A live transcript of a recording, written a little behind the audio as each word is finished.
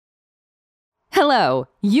Hello,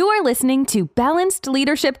 you are listening to Balanced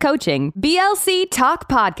Leadership Coaching BLC Talk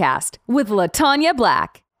Podcast with LaTanya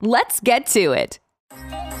Black. Let's get to it.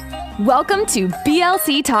 Welcome to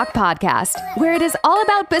BLC Talk Podcast, where it is all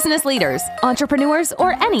about business leaders, entrepreneurs,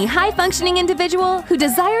 or any high-functioning individual who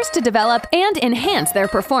desires to develop and enhance their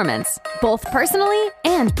performance, both personally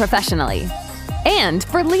and professionally. And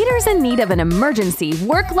for leaders in need of an emergency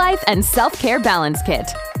work-life and self-care balance kit.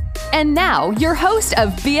 And now, your host of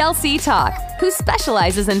BLC Talk, who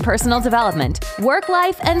specializes in personal development,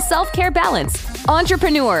 work-life, and self-care balance,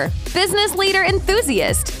 entrepreneur, business leader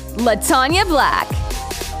enthusiast, LaTanya Black.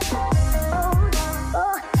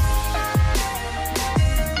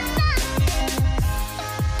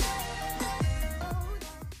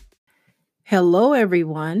 Hello,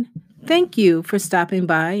 everyone. Thank you for stopping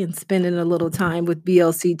by and spending a little time with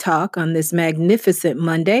BLC Talk on this magnificent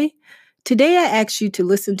Monday. Today, I ask you to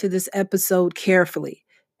listen to this episode carefully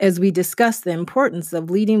as we discuss the importance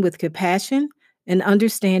of leading with compassion and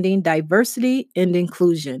understanding diversity and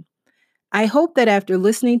inclusion. I hope that after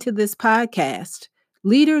listening to this podcast,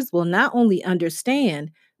 leaders will not only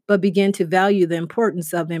understand, but begin to value the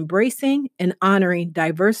importance of embracing and honoring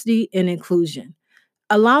diversity and inclusion,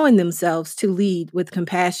 allowing themselves to lead with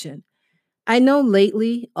compassion. I know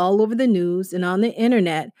lately, all over the news and on the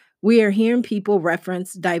internet, we are hearing people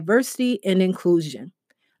reference diversity and inclusion.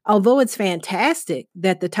 Although it's fantastic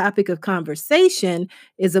that the topic of conversation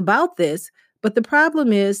is about this, but the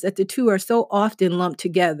problem is that the two are so often lumped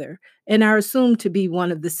together and are assumed to be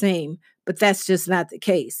one of the same, but that's just not the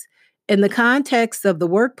case. In the context of the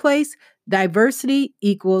workplace, diversity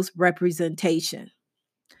equals representation.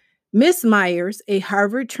 Ms. Myers, a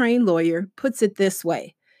Harvard-trained lawyer, puts it this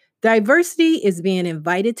way: diversity is being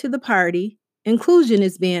invited to the party. Inclusion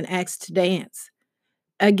is being asked to dance.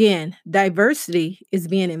 Again, diversity is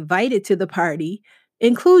being invited to the party.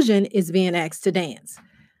 Inclusion is being asked to dance.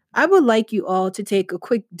 I would like you all to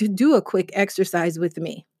do a quick exercise with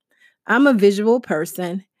me. I'm a visual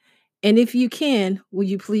person, and if you can, will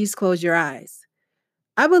you please close your eyes?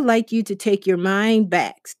 I would like you to take your mind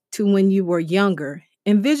back to when you were younger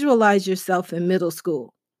and visualize yourself in middle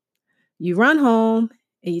school. You run home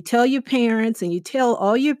and you tell your parents and you tell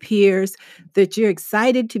all your peers that you're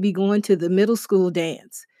excited to be going to the middle school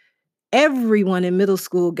dance. Everyone in middle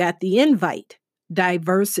school got the invite,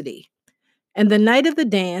 diversity. And the night of the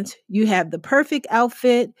dance, you have the perfect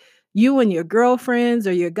outfit. You and your girlfriends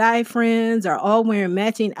or your guy friends are all wearing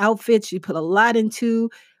matching outfits. You put a lot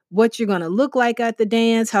into what you're going to look like at the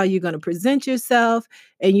dance, how you're going to present yourself,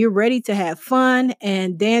 and you're ready to have fun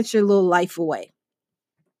and dance your little life away.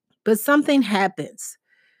 But something happens.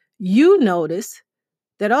 You notice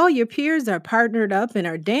that all your peers are partnered up and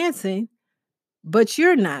are dancing, but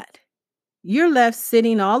you're not. You're left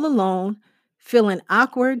sitting all alone, feeling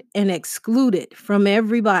awkward and excluded from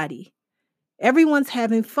everybody. Everyone's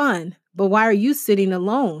having fun, but why are you sitting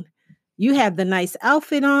alone? You have the nice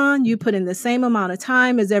outfit on, you put in the same amount of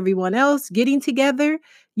time as everyone else getting together.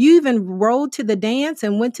 You even rode to the dance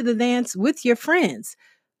and went to the dance with your friends,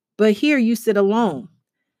 but here you sit alone.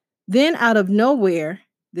 Then out of nowhere,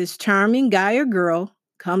 this charming guy or girl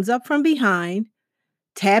comes up from behind,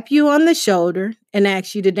 tap you on the shoulder, and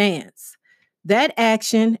asks you to dance. That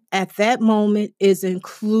action at that moment is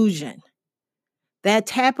inclusion. That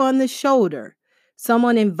tap on the shoulder,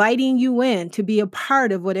 someone inviting you in to be a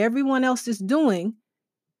part of what everyone else is doing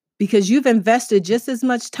because you've invested just as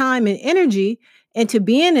much time and energy into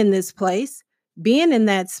being in this place, being in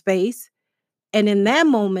that space, and in that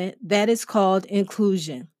moment, that is called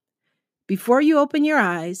inclusion. Before you open your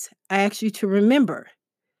eyes, I ask you to remember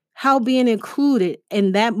how being included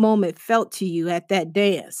in that moment felt to you at that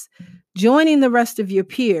dance. Joining the rest of your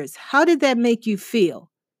peers, how did that make you feel?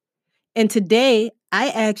 And today, I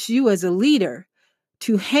ask you as a leader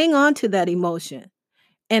to hang on to that emotion.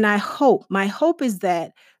 And my hope is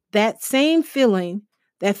that same feeling,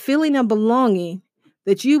 that feeling of belonging,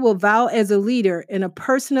 that you will vow as a leader and a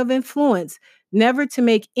person of influence, never to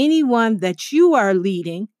make anyone that you are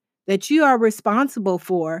leading, that you are responsible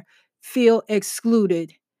for, feel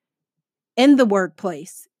excluded in the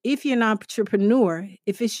workplace. If you're an entrepreneur,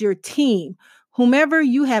 if it's your team, whomever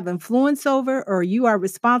you have influence over or you are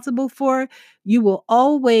responsible for, you will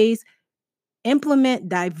always implement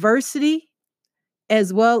diversity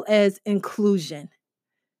as well as inclusion.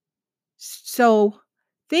 So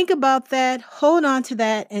think about that, hold on to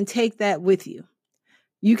that, and take that with you.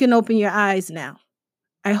 You can open your eyes now.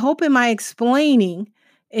 I hope in my explaining,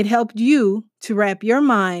 it helped you to wrap your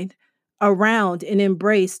mind around and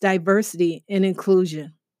embrace diversity and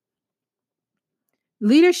inclusion.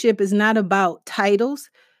 Leadership is not about titles,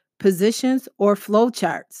 positions, or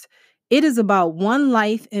flowcharts. It is about one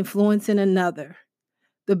life influencing another.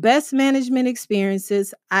 The best management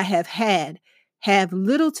experiences I have had have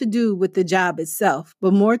little to do with the job itself,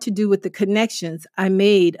 but more to do with the connections I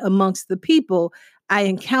made amongst the people I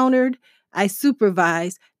encountered, I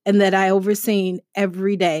supervised, and that I overseen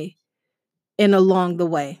every day and along the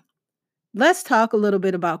way. Let's talk a little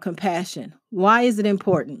bit about compassion. Why is it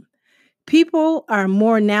important? People are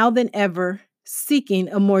more now than ever seeking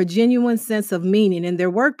a more genuine sense of meaning in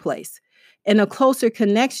their workplace and a closer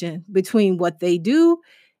connection between what they do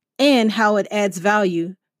and how it adds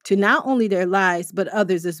value to not only their lives, but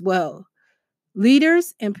others as well.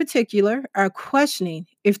 Leaders, in particular, are questioning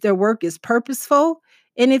if their work is purposeful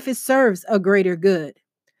and if it serves a greater good.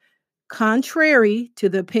 Contrary to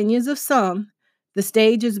the opinions of some, the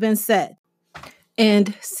stage has been set,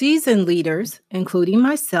 and seasoned leaders, including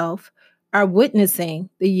myself, are witnessing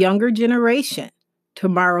the younger generation,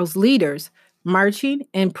 tomorrow's leaders, marching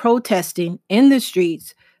and protesting in the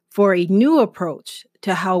streets for a new approach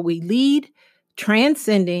to how we lead,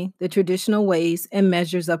 transcending the traditional ways and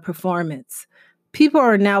measures of performance. People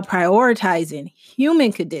are now prioritizing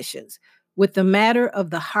human conditions with the matter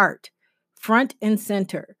of the heart front and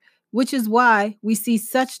center, which is why we see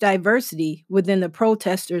such diversity within the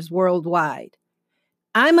protesters worldwide.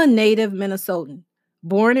 I'm a native Minnesotan,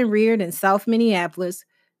 born and reared in South Minneapolis,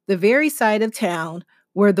 the very side of town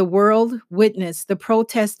where the world witnessed the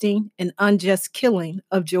protesting and unjust killing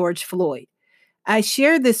of George Floyd. I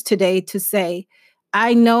share this today to say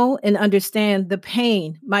I know and understand the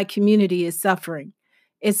pain my community is suffering.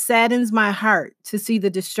 It saddens my heart to see the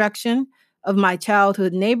destruction of my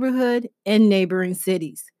childhood neighborhood and neighboring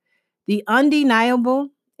cities. The undeniable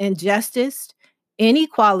injustice,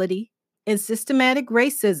 inequality, and systematic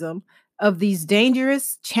racism of these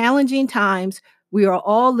dangerous, challenging times we are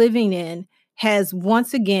all living in has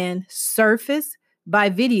once again surfaced by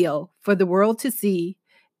video for the world to see,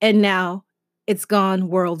 and now it's gone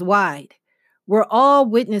worldwide. We're all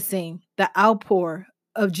witnessing the outpour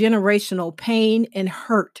of generational pain and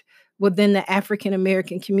hurt within the African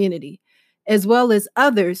American community, as well as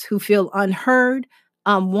others who feel unheard,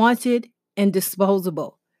 unwanted, and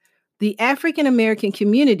disposable. The African American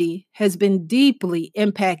community has been deeply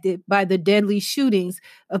impacted by the deadly shootings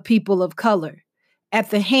of people of color at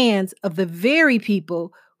the hands of the very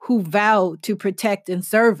people who vowed to protect and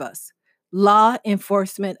serve us, law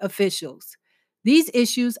enforcement officials. These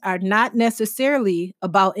issues are not necessarily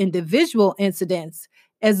about individual incidents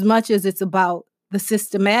as much as it's about the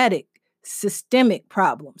systemic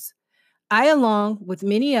problems. I, along with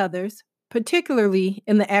many others, particularly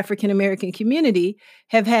in the African American community,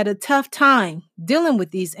 have had a tough time dealing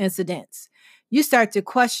with these incidents. You start to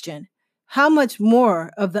question, how much more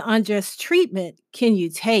of the unjust treatment can you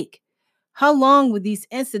take? How long will these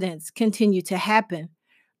incidents continue to happen?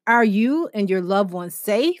 Are you and your loved ones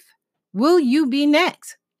safe? Will you be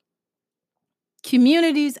next?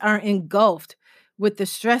 Communities are engulfed with the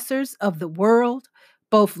stressors of the world,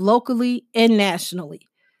 both locally and nationally.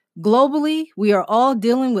 Globally, we are all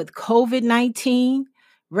dealing with COVID-19,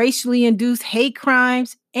 racially induced hate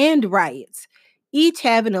crimes, and riots, each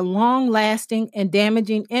having a long lasting and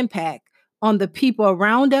damaging impact on the people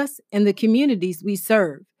around us and the communities we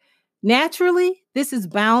serve. Naturally, this is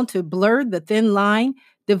bound to blur the thin line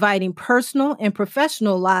dividing personal and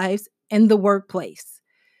professional lives in the workplace.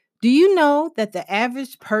 Do you know that the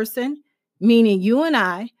average person, meaning you and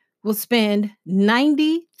I, will spend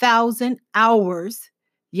 90,000 hours?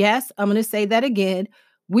 Yes, I'm going to say that again.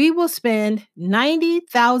 We will spend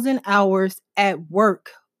 90,000 hours at work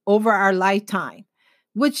over our lifetime,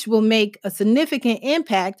 which will make a significant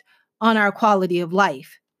impact on our quality of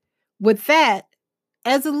life. With that,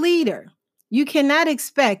 as a leader, you cannot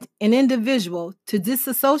expect an individual to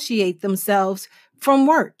disassociate themselves from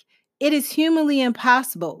work. It is humanly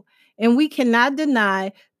impossible, and we cannot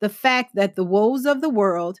deny the fact that the woes of the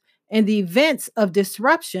world and the events of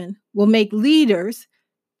disruption will make leaders,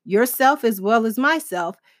 yourself as well as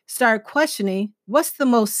myself, start questioning what's the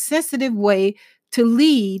most sensitive way to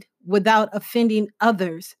lead without offending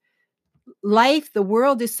others. The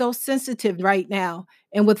world is so sensitive right now.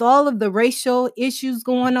 And with all of the racial issues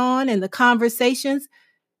going on and the conversations,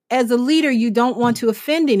 as a leader, you don't want to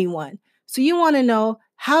offend anyone. So you want to know,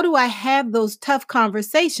 how do I have those tough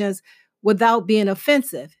conversations without being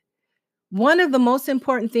offensive? One of the most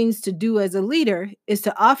important things to do as a leader is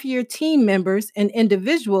to offer your team members and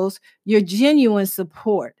individuals your genuine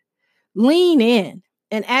support. Lean in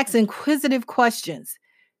and ask inquisitive questions.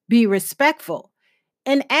 Be respectful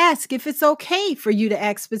and ask if it's okay for you to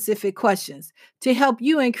ask specific questions to help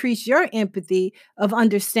you increase your empathy of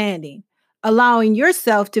understanding. allowing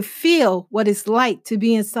yourself to feel what it's like to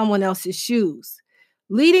be in someone else's shoes.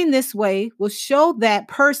 Leading this way will show that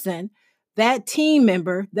person, that team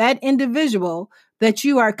member, that individual that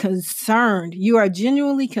you are concerned, you are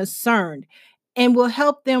genuinely concerned, and will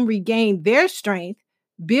help them regain their strength,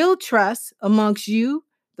 build trust amongst you,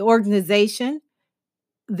 the organization,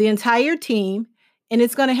 the entire team, and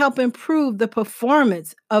it's going to help improve the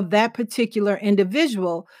performance of that particular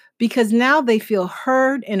individual because now they feel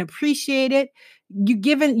heard and appreciated.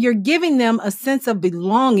 You're giving them a sense of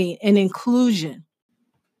belonging and inclusion.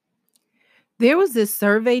 There was this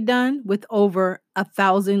survey done with over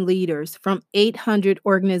 1,000 leaders from 800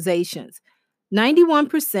 organizations.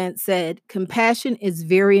 91% said compassion is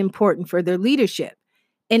very important for their leadership,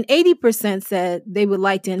 and 80% said they would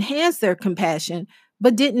like to enhance their compassion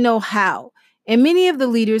but didn't know how. And many of the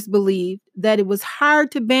leaders believed that it was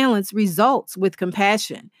hard to balance results with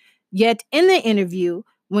compassion. Yet, in the interview,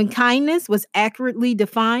 when kindness was accurately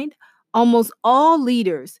defined, almost all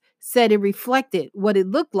leaders said it reflected what it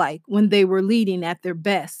looked like when they were leading at their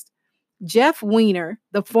best. Jeff Weiner,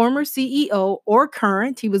 the former CEO or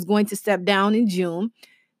current, he was going to step down in June,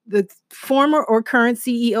 the former or current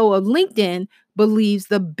CEO of LinkedIn, believes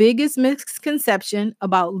the biggest misconception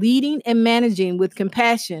about leading and managing with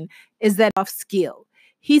compassion is that soft skill.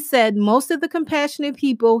 He said most of the compassionate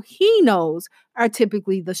people he knows are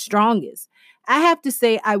typically the strongest. I have to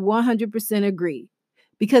say I 100% agree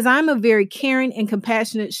because I'm a very caring and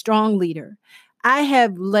compassionate, strong leader. I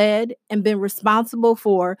have led and been responsible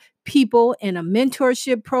for people in a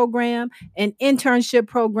mentorship program, an internship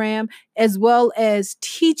program, as well as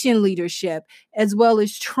teaching leadership, as well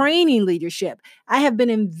as training leadership. I have been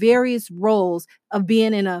in various roles of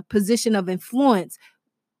being in a position of influence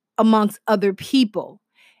amongst other people.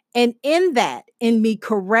 And in that, in me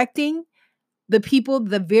correcting the people,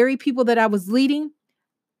 the very people that I was leading,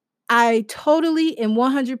 I totally and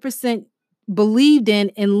 100% believed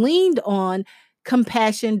in and leaned on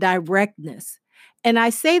compassion, directness. And I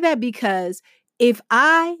say that because if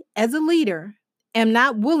I, as a leader, am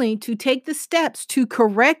not willing to take the steps to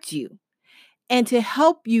correct you and to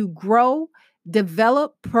help you grow,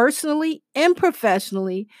 develop personally and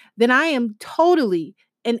professionally, then I am totally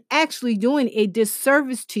and actually doing a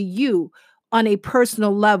disservice to you on a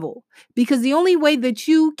personal level. Because the only way that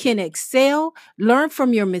you can excel, learn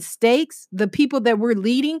from your mistakes, the people that we're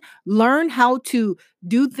leading, learn how to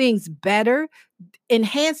do things better,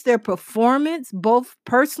 enhance their performance, both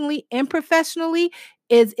personally and professionally,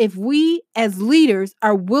 is if we as leaders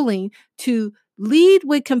are willing to lead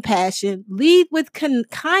with compassion, lead with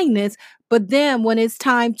kindness, but then when it's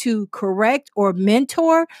time to correct or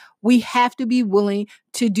mentor, we have to be willing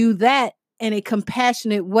to do that in a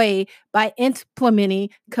compassionate way by implementing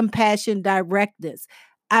compassion directness.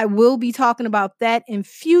 I will be talking about that in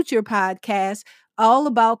future podcasts, all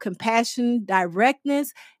about compassion,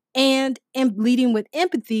 directness, and leading with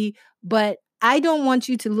empathy. But I don't want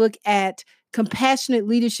you to look at compassionate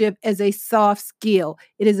leadership as a soft skill.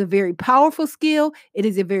 It is a very powerful skill. It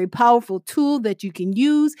is a very powerful tool that you can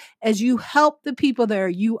use as you help the people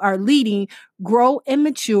that you are leading grow and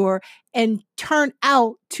mature and turn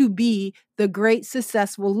out to be the great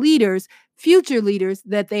successful leaders, future leaders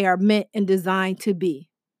that they are meant and designed to be.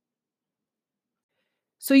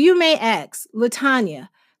 So you may ask, LaTanya,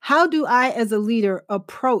 how do I as a leader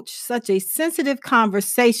approach such a sensitive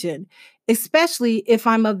conversation, especially if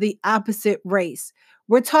I'm of the opposite race?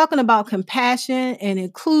 We're talking about compassion and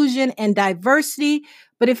inclusion and diversity,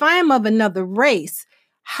 but if I am of another race,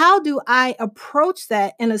 how do I approach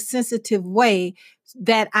that in a sensitive way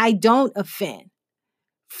that I don't offend?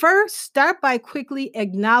 First, start by quickly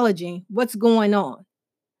acknowledging what's going on.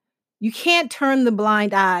 You can't turn the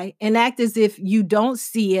blind eye and act as if you don't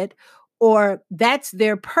see it or that's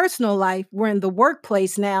their personal life. We're in the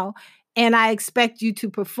workplace now, and I expect you to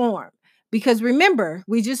perform. Because remember,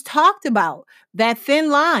 we just talked about that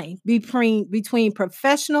thin line between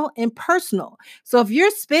professional and personal. So if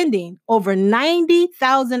you're spending over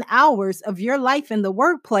 90,000 hours of your life in the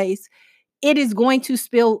workplace, it is going to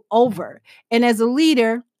spill over. And as a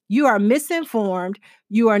leader, you are misinformed.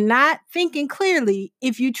 You are not thinking clearly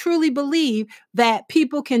if you truly believe that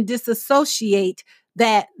people can disassociate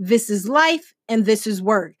that this is life and this is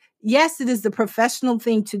work. Yes, it is the professional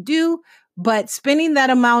thing to do, but spending that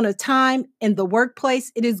amount of time in the workplace,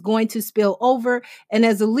 it is going to spill over. And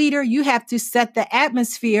as a leader, you have to set the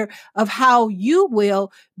atmosphere of how you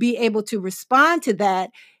will be able to respond to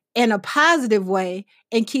that in a positive way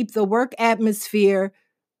and keep the work atmosphere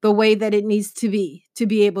the way that it needs to be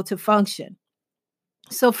able to function.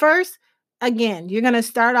 So first, again, you're going to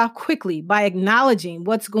start off quickly by acknowledging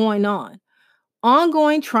what's going on.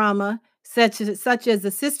 Ongoing trauma such as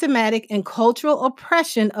the systematic and cultural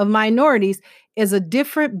oppression of minorities, is a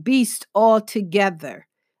different beast altogether.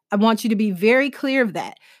 I want you to be very clear of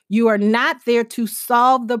that. You are not there to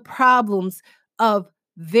solve the problems of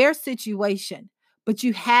their situation, but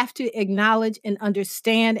you have to acknowledge and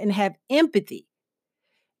understand and have empathy.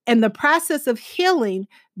 And the process of healing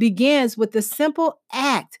begins with the simple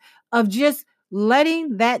act of just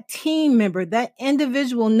letting that team member, that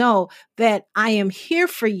individual know that I am here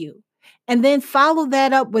for you. And then follow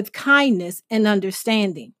that up with kindness and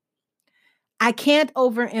understanding. I can't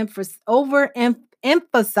overemphasize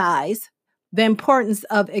the importance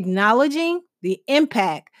of acknowledging the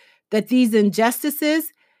impact that these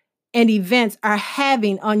injustices and events are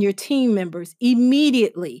having on your team members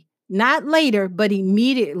immediately, not later, but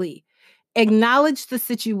immediately. Acknowledge the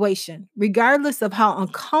situation, regardless of how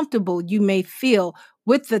uncomfortable you may feel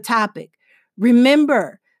with the topic.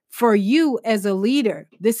 Remember, for you as a leader,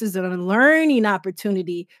 this is a learning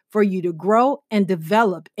opportunity for you to grow and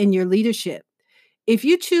develop in your leadership. If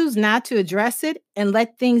you choose not to address it and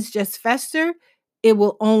let things just fester, it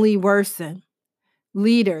will only worsen.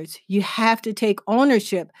 Leaders, you have to take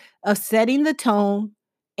ownership of setting the tone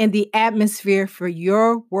and the atmosphere for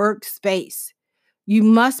your workspace. You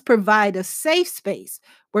must provide a safe space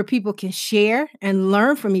where people can share and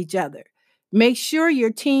learn from each other. Make sure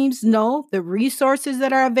your teams know the resources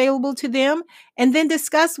that are available to them, and then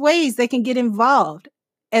discuss ways they can get involved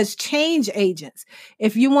as change agents.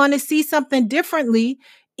 If you want to see something differently,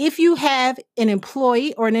 if you have an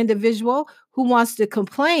employee or an individual who wants to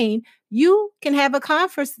complain, you can have a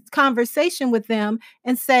conversation with them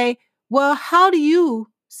and say, well, how do you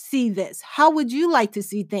see this? How would you like to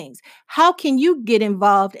see things? How can you get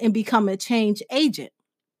involved and become a change agent?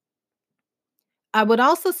 I would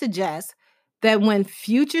also suggest that when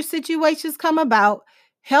future situations come about,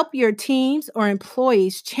 help your teams or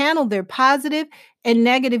employees channel their positive and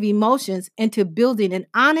negative emotions into building an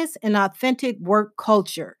honest and authentic work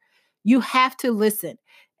culture. You have to listen,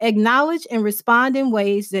 acknowledge, and respond in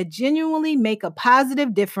ways that genuinely make a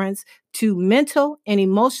positive difference to mental and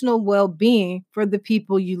emotional well-being for the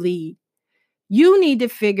people you lead. You need to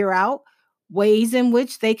figure out ways in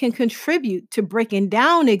which they can contribute to breaking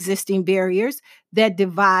down existing barriers that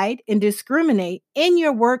divide and discriminate in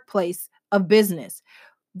your workplace of business.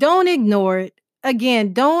 Don't ignore it.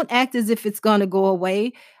 Again, don't act as if it's going to go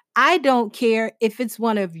away. I don't care if it's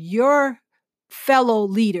one of your fellow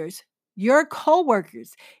leaders, your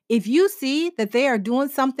coworkers. If you see that they are doing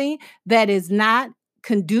something that is not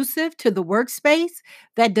conducive to the workspace,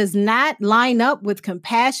 that does not line up with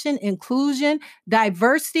compassion, inclusion,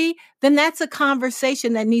 diversity, then that's a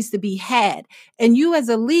conversation that needs to be had. And you as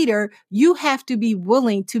a leader, you have to be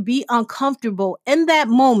willing to be uncomfortable in that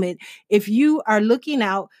moment if you are looking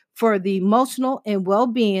out for the emotional and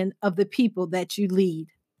well-being of the people that you lead.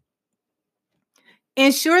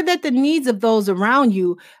 Ensure that the needs of those around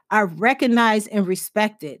you are recognized and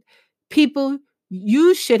respected. People,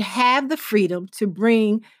 you should have the freedom to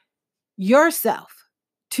bring yourself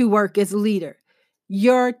to work as a leader.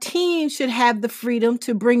 Your team should have the freedom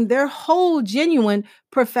to bring their whole genuine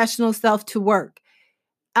professional self to work.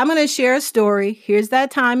 I'm going to share a story. Here's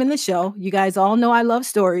that time in the show. You guys all know I love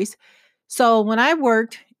stories. So when I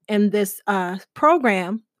worked in this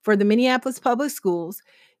program for the Minneapolis Public Schools,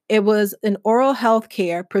 it was an oral health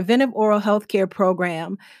care, preventive oral health care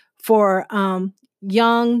program for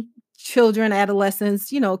young children,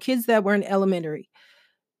 adolescents, kids that were in elementary.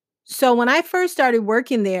 So when I first started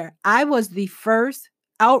working there, I was the first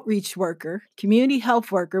outreach worker. Community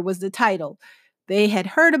health worker was the title. They had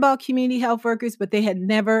heard about community health workers, but they had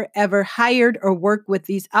never, ever hired or worked with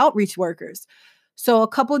these outreach workers. So a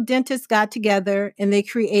couple of dentists got together and they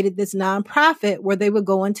created this nonprofit where they would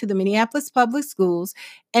go into the Minneapolis Public Schools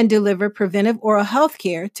and deliver preventive oral health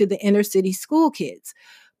care to the inner city school kids.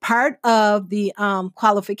 Part of the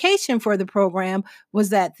qualification for the program was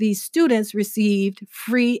that these students received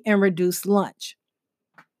free and reduced lunch.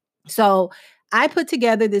 So I put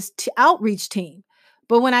together this outreach team.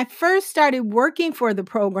 But when I first started working for the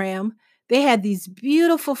program, they had these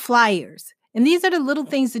beautiful flyers. And these are the little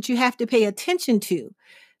things that you have to pay attention to.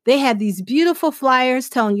 They had these beautiful flyers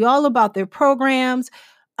telling you all about their programs.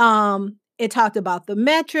 It talked about the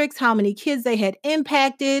metrics, how many kids they had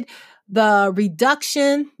impacted, the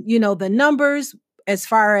reduction, the numbers as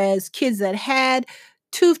far as kids that had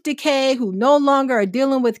tooth decay, who no longer are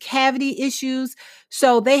dealing with cavity issues.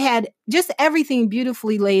 So they had just everything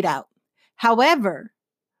beautifully laid out. However,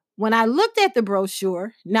 when I looked at the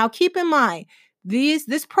brochure, now keep in mind,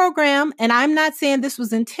 this program, and I'm not saying this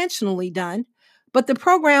was intentionally done, but the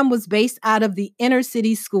program was based out of the inner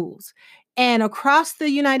city schools. And across the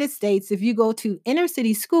United States, if you go to inner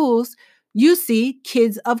city schools, you see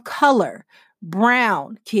kids of color,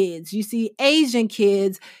 brown kids, you see Asian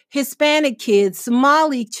kids, Hispanic kids,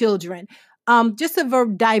 Somali children, just a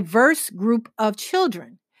very diverse group of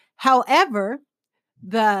children. However,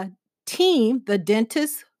 the team, the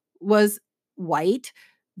dentist was white,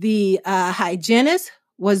 the hygienist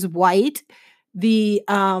was white, the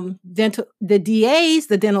DAs,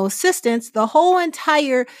 the dental assistants, the whole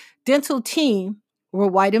entire dental team were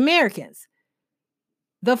white Americans.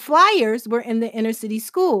 The flyers were in the inner city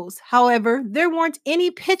schools. However, there weren't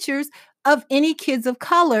any pictures of any kids of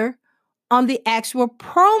color on the actual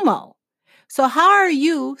promo. So how are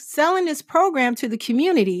you selling this program to the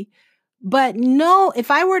community? But no,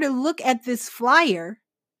 if I were to look at this flyer,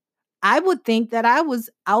 I would think that I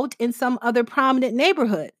was out in some other prominent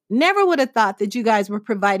neighborhood. Never would have thought that you guys were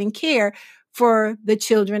providing care for the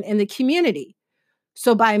children in the community.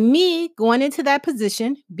 So by me going into that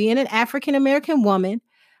position, being an African-American woman,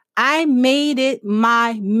 I made it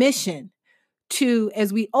my mission to,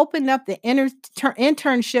 as we opened up the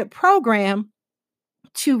internship program,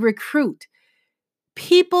 to recruit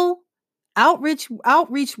people,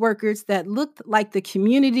 outreach workers that looked like the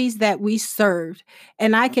communities that we served.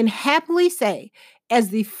 And I can happily say, as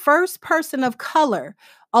the first person of color,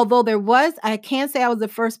 although I can't say I was the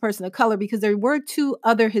first person of color because there were 2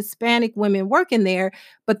 other Hispanic women working there,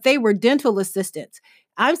 but they were dental assistants.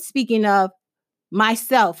 I'm speaking of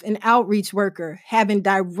myself, an outreach worker, having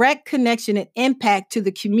direct connection and impact to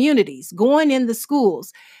the communities, going in the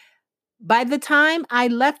schools. By the time I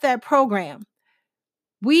left that program,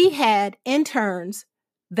 we had interns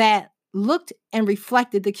that looked and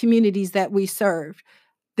reflected the communities that we served.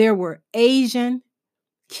 There were Asian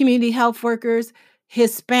community health workers,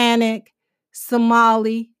 Hispanic,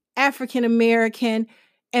 Somali, African American,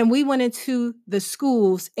 and we went into the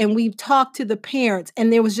schools and we talked to the parents,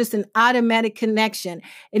 and there was just an automatic connection.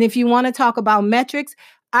 And if you want to talk about metrics,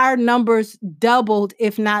 our numbers doubled,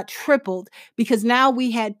 if not tripled, because now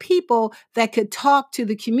we had people that could talk to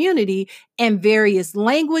the community in various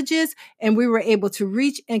languages, and we were able to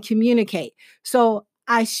reach and communicate. So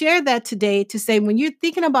I share that today to say, when you're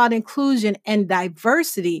thinking about inclusion and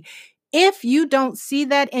diversity, if you don't see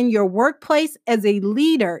that in your workplace as a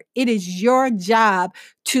leader, it is your job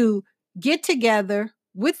to get together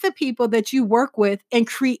with the people that you work with and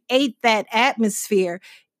create that atmosphere.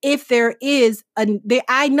 If there is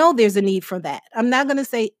I know there's a need for that. I'm not going to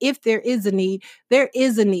say if there is a need, there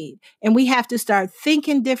is a need. And we have to start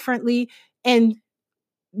thinking differently and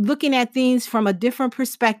looking at things from a different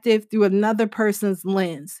perspective through another person's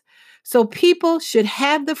lens. So people should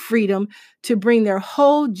have the freedom to bring their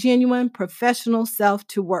whole genuine professional self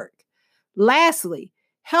to work. Lastly,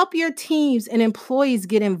 help your teams and employees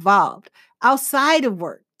get involved outside of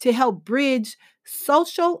work to help bridge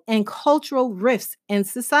social and cultural rifts in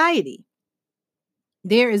society.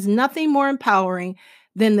 There is nothing more empowering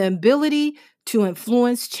than the ability to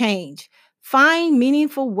influence change. Find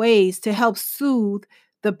meaningful ways to help soothe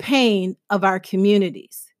the pain of our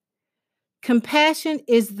communities. Compassion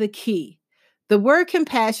is the key. The word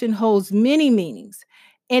compassion holds many meanings,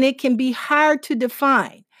 and it can be hard to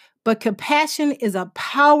define, but compassion is a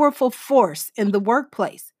powerful force in the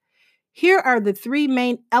workplace. Here are the 3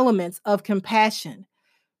 main elements of compassion: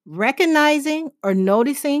 recognizing or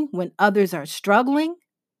noticing when others are struggling,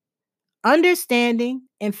 understanding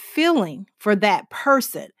and feeling for that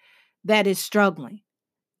person that is struggling,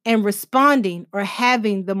 and responding or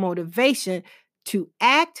having the motivation to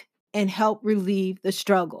act and help relieve the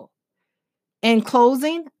struggle. In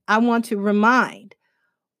closing, I want to remind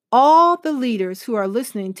all the leaders who are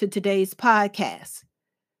listening to today's podcast,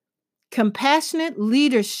 compassionate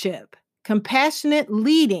leadership, compassionate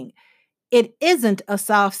leading, it isn't a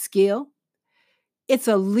soft skill. It's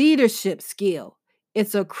a leadership skill.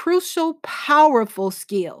 It's a crucial, powerful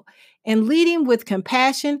skill. And leading with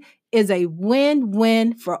compassion is a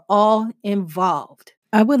win-win for all involved.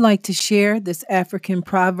 I would like to share this African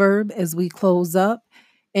proverb as we close up,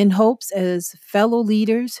 in hopes as fellow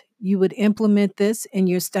leaders, you would implement this in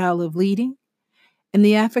your style of leading. And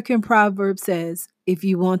the African proverb says, if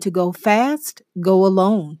you want to go fast, go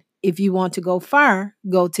alone. If you want to go far,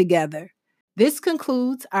 go together. This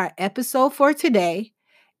concludes our episode for today.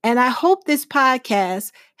 And I hope this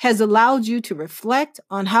podcast has allowed you to reflect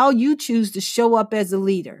on how you choose to show up as a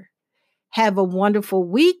leader. Have a wonderful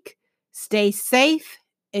week. Stay safe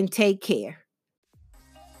and take care.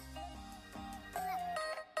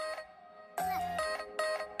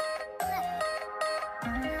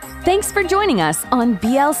 Thanks for joining us on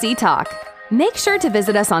BLC Talk. Make sure to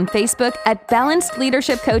visit us on Facebook at Balanced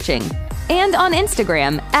Leadership Coaching and on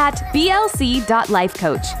Instagram at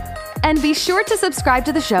blc.lifecoach. And be sure to subscribe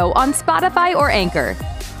to the show on Spotify or Anchor.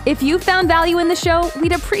 If you found value in the show,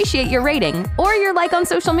 we'd appreciate your rating or your like on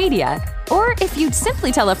social media. Or if you'd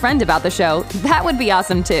simply tell a friend about the show, that would be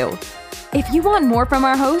awesome too. If you want more from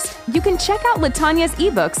our host, you can check out LaTonya's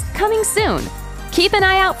ebooks coming soon. Keep an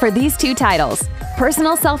eye out for these 2 titles: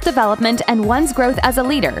 Personal Self-Development and One's Growth as a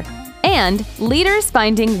Leader, and Leaders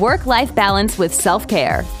Finding Work-Life Balance with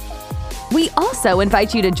Self-Care. We also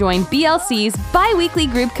invite you to join BLC's bi-weekly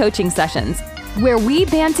group coaching sessions, where we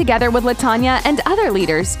band together with LaTonya and other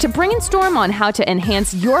leaders to brainstorm on how to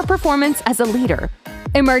enhance your performance as a leader.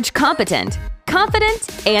 Emerge competent,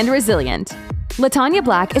 confident, and resilient. LaTonya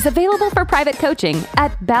Black is available for private coaching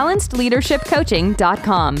at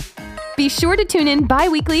balancedleadershipcoaching.com. Be sure to tune in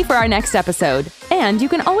bi-weekly for our next episode, and you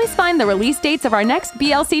can always find the release dates of our next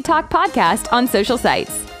BLC Talk podcast on social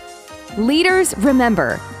sites. Leaders,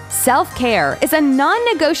 remember, self-care is a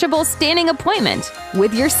non-negotiable standing appointment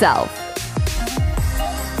with yourself.